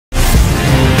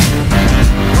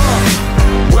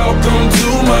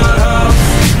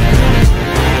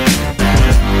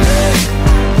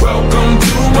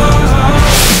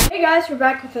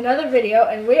back with another video,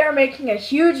 and we are making a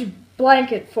huge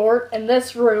blanket fort in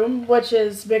this room, which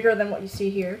is bigger than what you see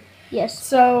here. Yes.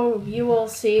 So you will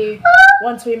see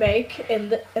once we make in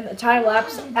the time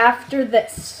lapse after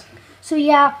this. So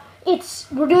yeah,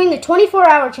 we're doing the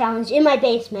 24-hour challenge in my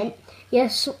basement.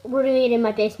 Yes, we're doing it in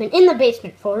my basement, in the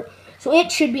basement fort. So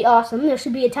it should be awesome. There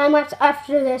should be a time lapse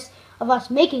after this of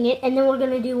us making it, and then we're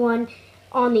gonna do one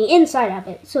on the inside of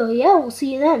it. So yeah, we'll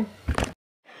see you then.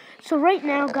 So right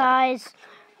now, guys,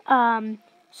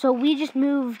 so we just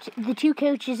moved the 2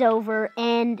 couches over,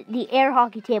 and the air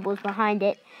hockey table is behind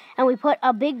it, and we put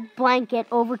a big blanket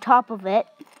over top of it,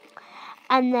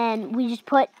 and then we just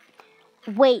put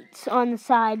weights on the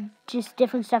side, just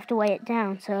different stuff to weigh it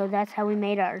down. So that's how we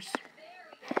made ours.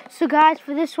 So guys,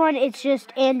 for this one, it's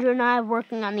just Andrew and I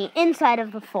working on the inside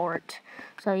of the fort.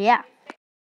 So yeah.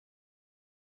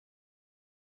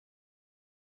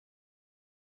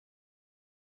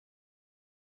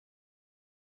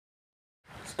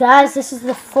 Guys, this is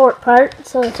the fort part,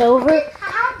 so it's over.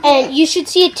 And you should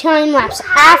see a time lapse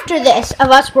after this of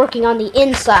us working on the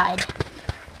inside.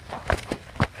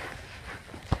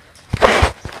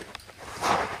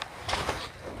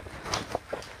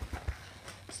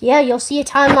 So yeah, you'll see a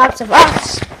time lapse of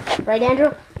us. Right,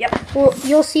 Andrew? Yep. Well,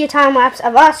 you'll see a time lapse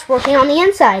of us working on the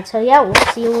inside. So yeah, we'll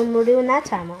see you when we're doing that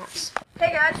time lapse.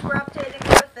 Hey guys, we're updating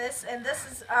with this, and this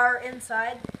is our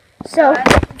inside. So,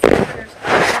 as you can see, there's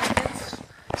blankets.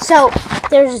 So,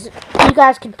 you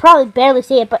guys can probably barely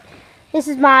see it, but this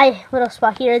is my little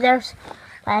spot here. There's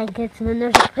blankets, and then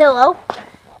there's a pillow.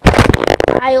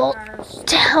 I'll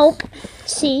to help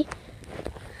see.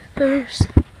 There's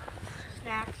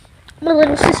Snacks. my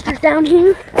little sister's down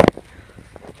here.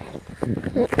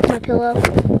 My pillow.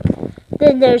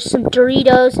 Then there's some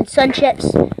Doritos and Sun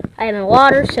Chips. I have my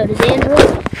water, so does Andrew.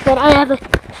 Then I have a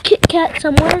Kit Kat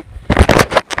somewhere.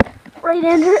 Right,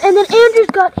 Andrew. And then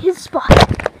Andrew's got his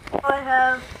spot. I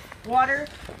have water,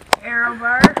 Aero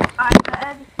bar,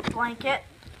 iPad, blanket,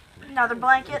 another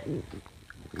blanket,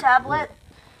 tablet,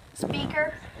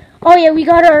 speaker. Oh yeah, we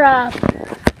got our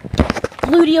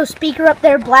Bluetooth speaker up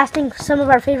there blasting some of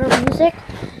our favorite music.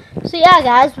 So yeah,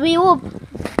 guys, we are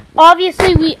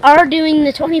doing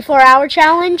the 24-hour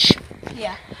challenge.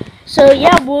 Yeah. So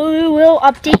yeah, we will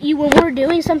update you when we're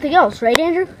doing something else, right,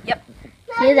 Andrew? Yep.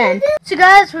 See you then. So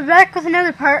guys, we're back with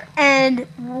another part, and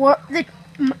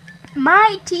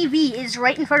my TV is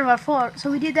right in front of our fort,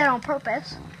 so we did that on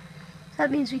purpose.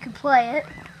 That means we can play it.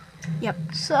 Yep.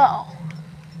 So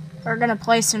We're gonna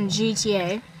play some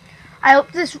GTA. I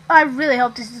really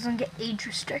hope this doesn't get age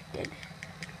restricted.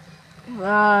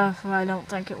 I don't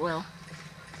think it will.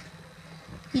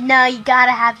 You know, you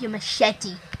gotta have your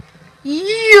machete.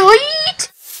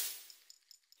 Yeet!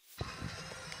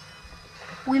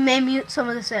 We may mute some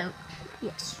of this out.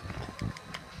 Yes.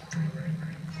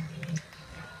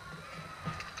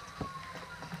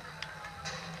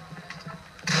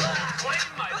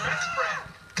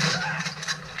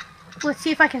 Let's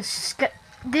see if I can.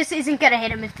 This isn't gonna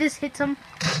hit him. If this hits him,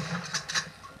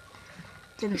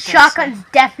 shotguns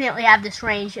definitely have this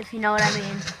range. If you know what I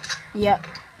mean. Yep.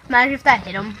 Imagine if that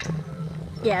hit him.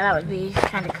 Yeah, that would be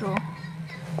kind of cool.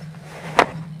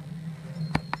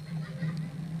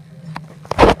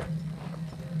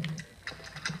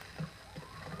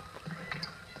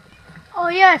 Oh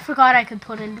yeah, I forgot I could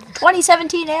put into this.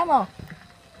 2017 ammo.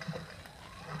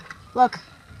 Look.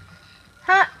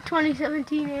 Huh?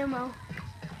 2017 ammo.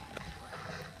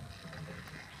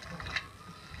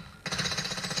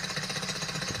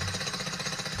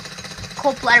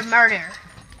 Cold-blooded murder.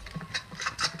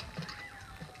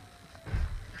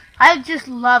 I just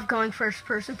love going first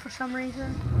person for some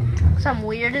reason. So I'm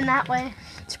weird in that way.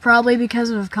 It's probably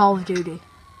because of Call of Duty.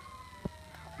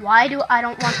 Why do I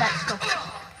don't want that scope?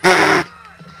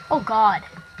 Oh God.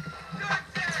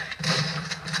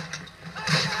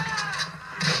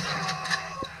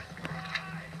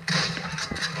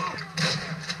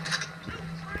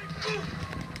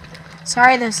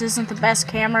 Sorry, this isn't the best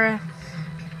camera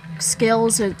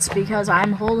skills. It's because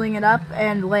I'm holding it up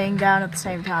and laying down at the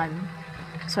same time.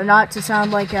 So not to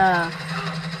sound like a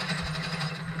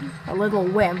little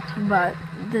wimp, but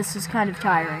this is kind of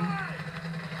tiring.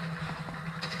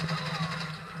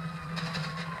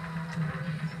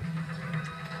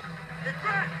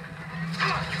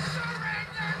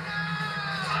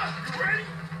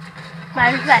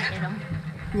 Imagine if that hit him.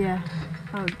 Yeah,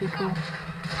 that would be cool.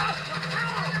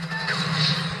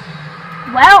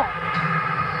 Well,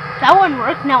 that one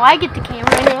worked. Now I get the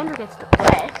camera and Andrew gets to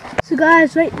play. So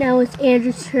guys, right now it's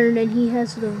Andrew's turn, and he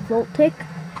has the Voltic.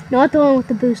 Not the one with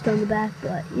the boost on the back,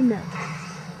 but you know.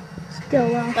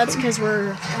 Still awesome. That's because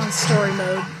we're on story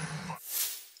mode.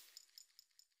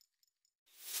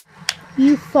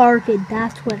 You farted,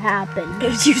 that's what happened.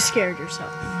 You scared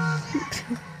yourself.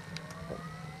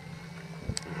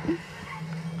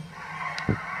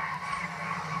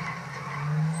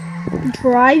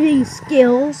 Driving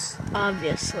skills.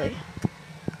 Obviously.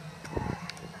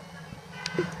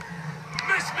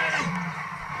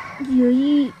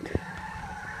 Yeet.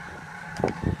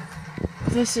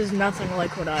 This is nothing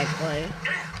like what I play.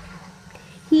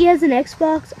 He has an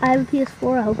Xbox, I have a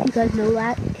PS4, I hope you guys know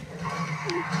that.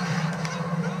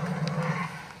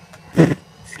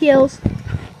 Skills.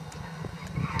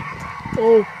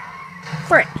 Oh,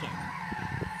 frickin'.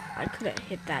 I could have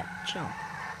hit that jump.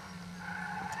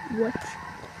 What?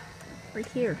 Right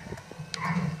here.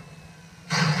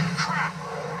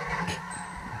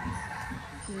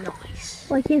 Nice.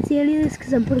 Well, I can't see any of this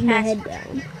because I'm putting my head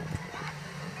down.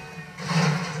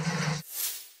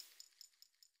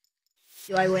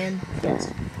 Do I win?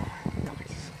 Yes.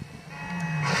 Nice.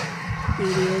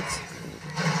 Idiots.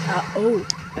 Oh,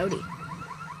 Audi.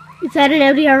 Is that an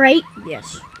Audi R8?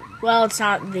 Yes. Well, it's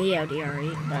not the Audi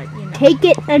R8, but you know. Take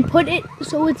it and put it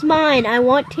so it's mine. I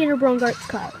want Tanner Brongart's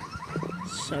car.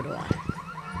 So do I.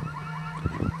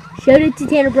 Showed it to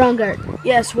Tanner Brongart.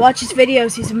 Yes, watch his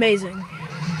videos. He's amazing.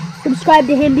 Subscribe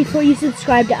to him before you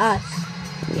subscribe to us.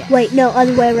 Yes. Wait, no,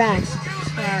 other way around.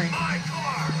 Sorry.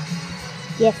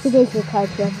 Yes, it is your car,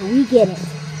 Trevor. We get it.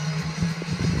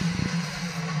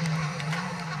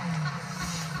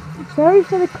 Sorry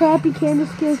for the crappy camera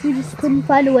skills. We just couldn't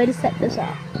find a way to set this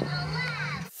up.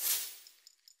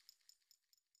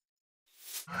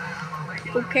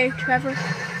 Okay, Trevor.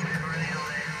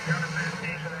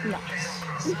 Nice.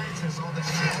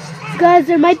 Guys,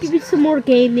 there might be some more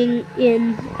gaming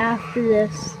in after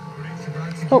this.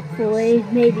 Hopefully,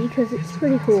 maybe, because it's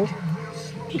pretty cool.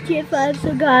 GTA 5,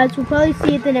 so guys, we'll probably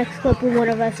see at the next clip when one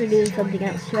of us are doing something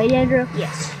else. Right, Andrew?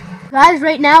 Yes. Guys,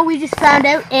 right now we just found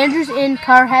out Andrew's in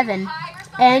car heaven.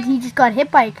 And he just got hit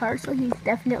by a car, so he's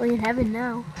definitely in heaven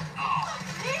now.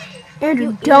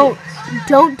 Andrew, don't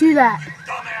do that.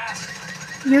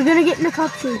 You're gonna get in a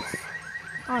cop chase.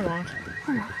 I won't.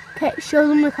 Okay, show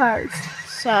them the cars.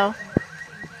 So.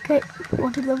 Okay,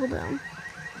 want to level down.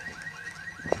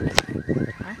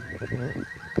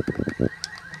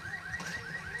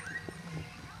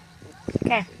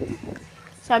 Okay.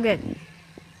 So good.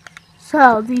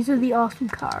 So, these are the awesome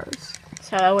cars.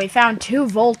 So we found 2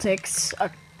 Voltics,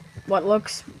 what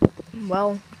looks,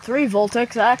 well, 3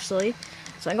 Voltics actually.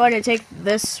 So I'm going to take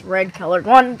this red colored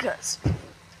one, cause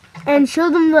and show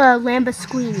them the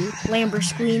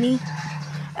Lamborghini,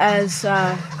 as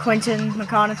Quentin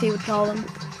McConaughey would call them.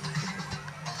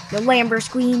 The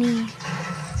Lamborghini.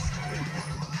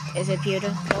 Is it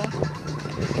beautiful?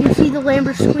 You see the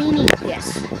Lamborghini?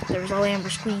 Yes, there's a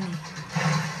Lamborghini.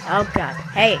 Oh god.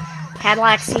 Hey,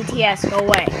 Cadillac CTS, go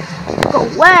away. Go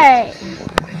away!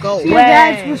 Go So away!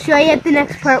 guys, we'll show you at the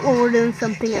next part when we're doing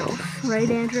something else. Right,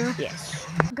 Andrew? Yes.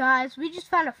 Guys, we just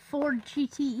found a Ford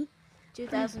GT.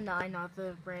 2009, not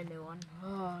the brand new one.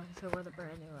 Oh, if it were the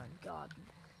brand new one, God.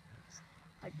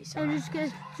 I'd be I'm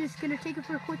sorry. just gonna take it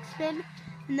for a quick spin.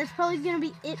 And that's probably gonna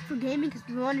be it for gaming because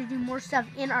we want to do more stuff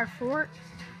in our fort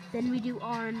than we do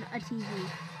on a TV.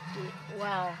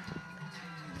 Well,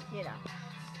 you know.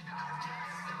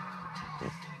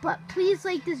 But please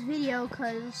like this video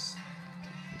because,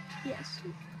 yes,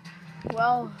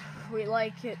 Well, we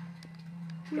like it.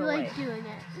 we Go like away. doing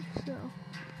it. So,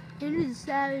 Andrew the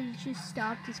Savage just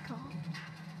stopped his call.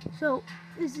 So,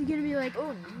 this is gonna be like,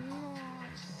 Oh,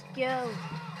 nice. Go.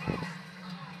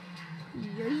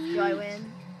 yay. Do I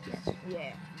win? Yes.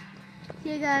 Yeah.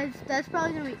 Yeah, guys, that's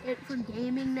probably gonna be it for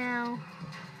gaming now.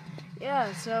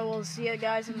 Yeah, so we'll see you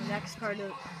guys in the next part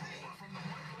of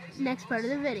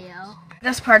The video.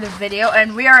 this part of the video,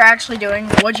 and we are actually doing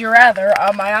Would You Rather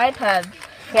on my iPad.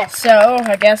 Yes. So,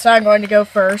 I guess I'm going to go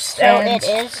first. So and it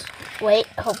is. Wait,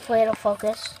 hopefully it'll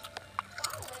focus.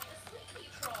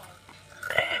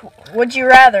 Would you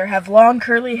rather have long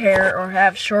curly hair or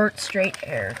have short straight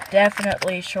hair?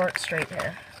 Definitely short straight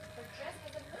hair.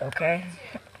 Okay.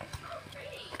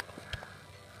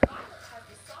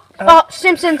 Oh,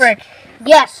 Simpsons. Frick.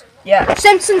 Yes. Yeah.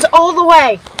 Simpsons all the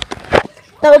way.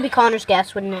 That would be Connor's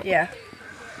guess, wouldn't it? Yeah.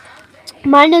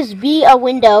 Mine is be a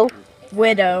window.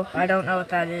 Widow. I don't know what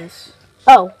that is.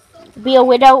 Oh, be a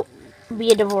widow, be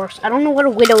a divorce. I don't know what a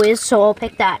widow is, so I'll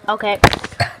pick that. Okay.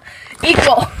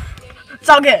 Equal. It's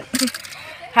all good.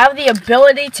 Have the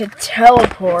ability to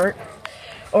teleport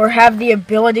or have the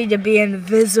ability to be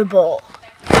invisible.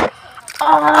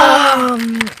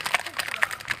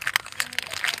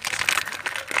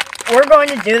 We're going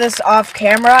to do this off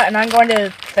camera, and I'm going to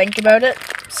think about it.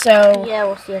 So Yeah,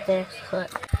 we'll see at the next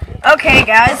clip. Okay,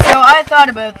 guys, so I thought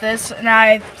about this, and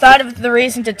I thought of the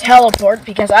reason to teleport,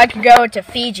 because I could go to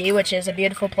Fiji, which is a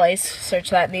beautiful place.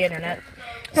 Search that in the internet.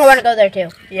 I want to go there too.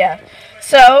 Yeah.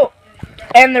 So,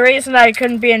 and the reason I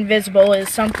couldn't be invisible is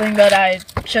something that I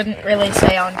shouldn't really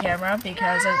say on camera,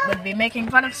 because it would be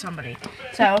making fun of somebody.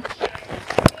 So,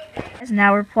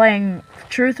 now we're playing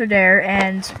Truth or Dare,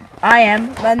 and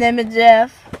my name is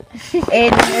Jeff.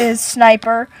 Aiden is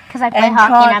Sniper. Because I play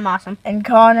hockey and I'm awesome. And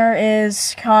Connor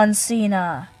is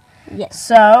Concina. Yes.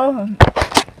 So,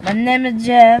 my name is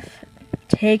Jeff.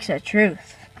 Takes a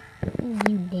truth.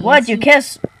 What'd you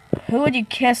kiss? Who would you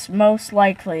kiss most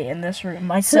likely in this room?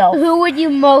 Myself. Who would you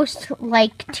most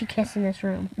like to kiss in this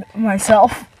room?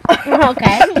 Myself.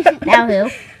 Okay. Now who?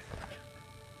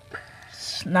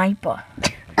 Sniper.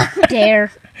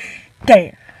 Dare.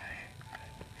 Dare.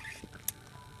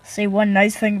 Say one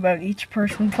nice thing about each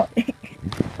person playing.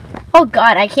 Oh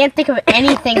God, I can't think of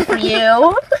anything for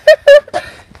you.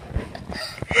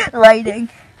 Lighting.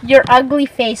 Your ugly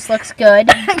face looks good.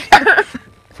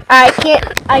 I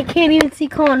can't even see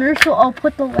Connor, so I'll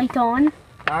put the light on.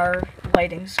 Our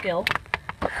lighting skill.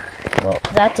 Well,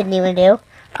 that didn't even do.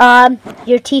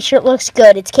 Your t-shirt looks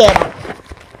good. It's camo.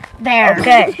 There.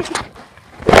 Okay.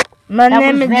 My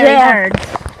name is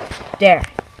Jeff. Dare.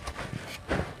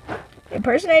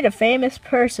 Impersonate a famous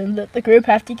person that the group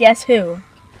have to guess who.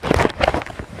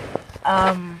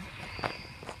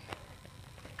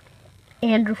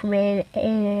 Andrew from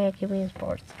Academy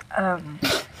Sports.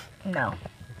 No.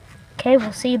 Okay,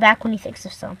 we'll see you back when he thinks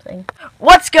of something.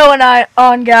 What's going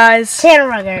on, guys? Tanner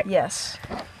Ruggert. Yes.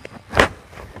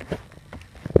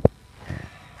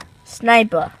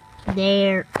 Sniper.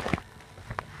 There.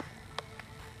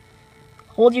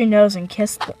 Hold your nose and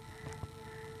kiss the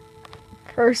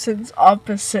person's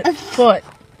opposite foot.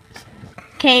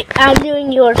 Okay, I'm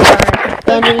doing yours, Connor.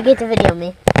 Andrew, you get to video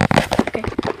me. Okay.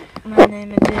 My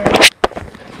name is Dare.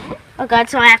 Oh God,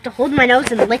 so I have to hold my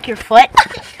nose and lick your foot?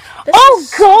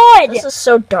 This God! This is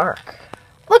so dark.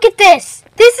 Look at this!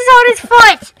 This is on his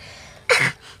foot!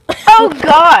 Oh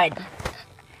God!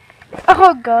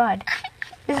 Oh God.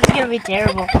 This is gonna be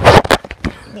terrible.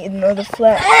 Need another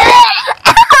flat.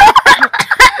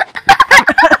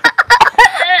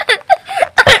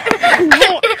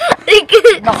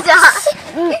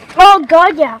 Oh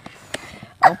God, yeah.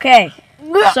 Okay.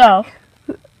 So,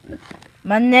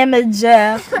 my name is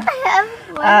Jeff. I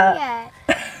haven't won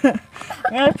yet.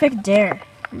 I'm gonna pick Dare.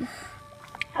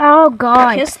 Oh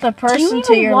God. Kiss the you person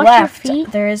to even your wash your left.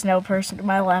 feet? There is no person to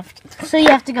my left. So you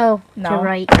have to go No. to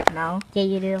right. No. Yeah,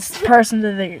 you do. It's the person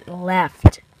to the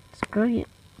left. Screw you.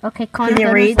 Okay, Connor, you go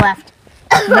to his read? left.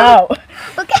 No.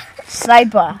 Okay.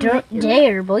 Sniper.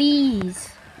 Dare, boys.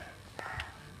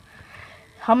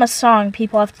 Hum a song.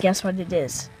 People have to guess what it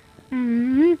is. It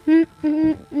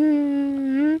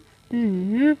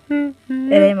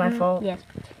ain't my fault. Yes.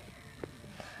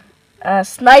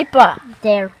 Sniper.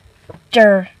 Dare.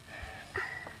 Dur.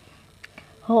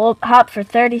 Hop for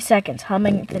 30 seconds,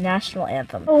 humming the national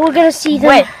anthem. Oh, we're gonna see them.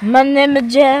 Wait, my name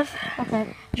is Jeff.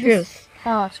 Okay. Truth.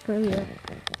 Oh, screw you.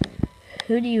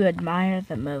 Who do you admire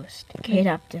the most? Kate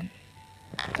Upton.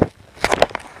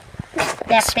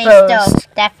 That face Exposed. though.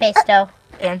 That face though.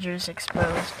 Andrew's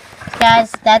exposed.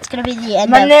 Guys, that's gonna be the end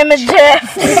My of name is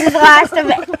Jeff. This is the last of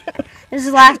it. This is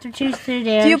the last of Truth or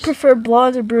Dare. Do you prefer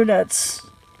blondes or brunettes?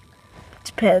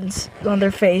 Depends on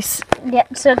their face.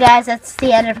 Yep, so guys, that's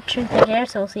the end of Truth or Dare,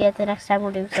 so we'll see you at the next time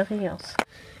we'll do something else.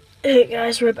 Hey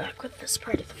guys, we're back with this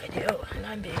part of the video, and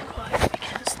I'm being quiet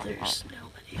because there's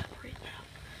nobody up right now.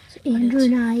 So Andrew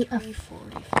and I,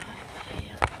 3:45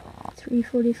 a.m.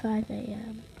 3:45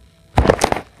 a.m.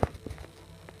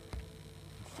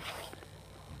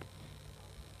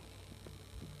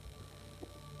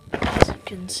 As you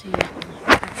can see, right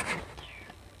there.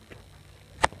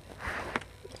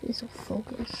 This will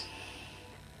focus.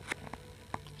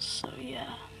 So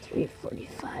yeah.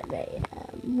 3:45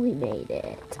 a.m. We made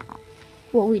it.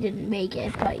 Well, we didn't make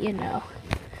it, but you know,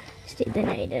 stayed the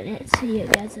night in it. So yeah,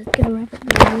 guys, that's gonna wrap up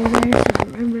the video there. So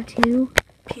remember to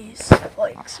Peace,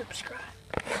 like, subscribe.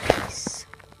 peace.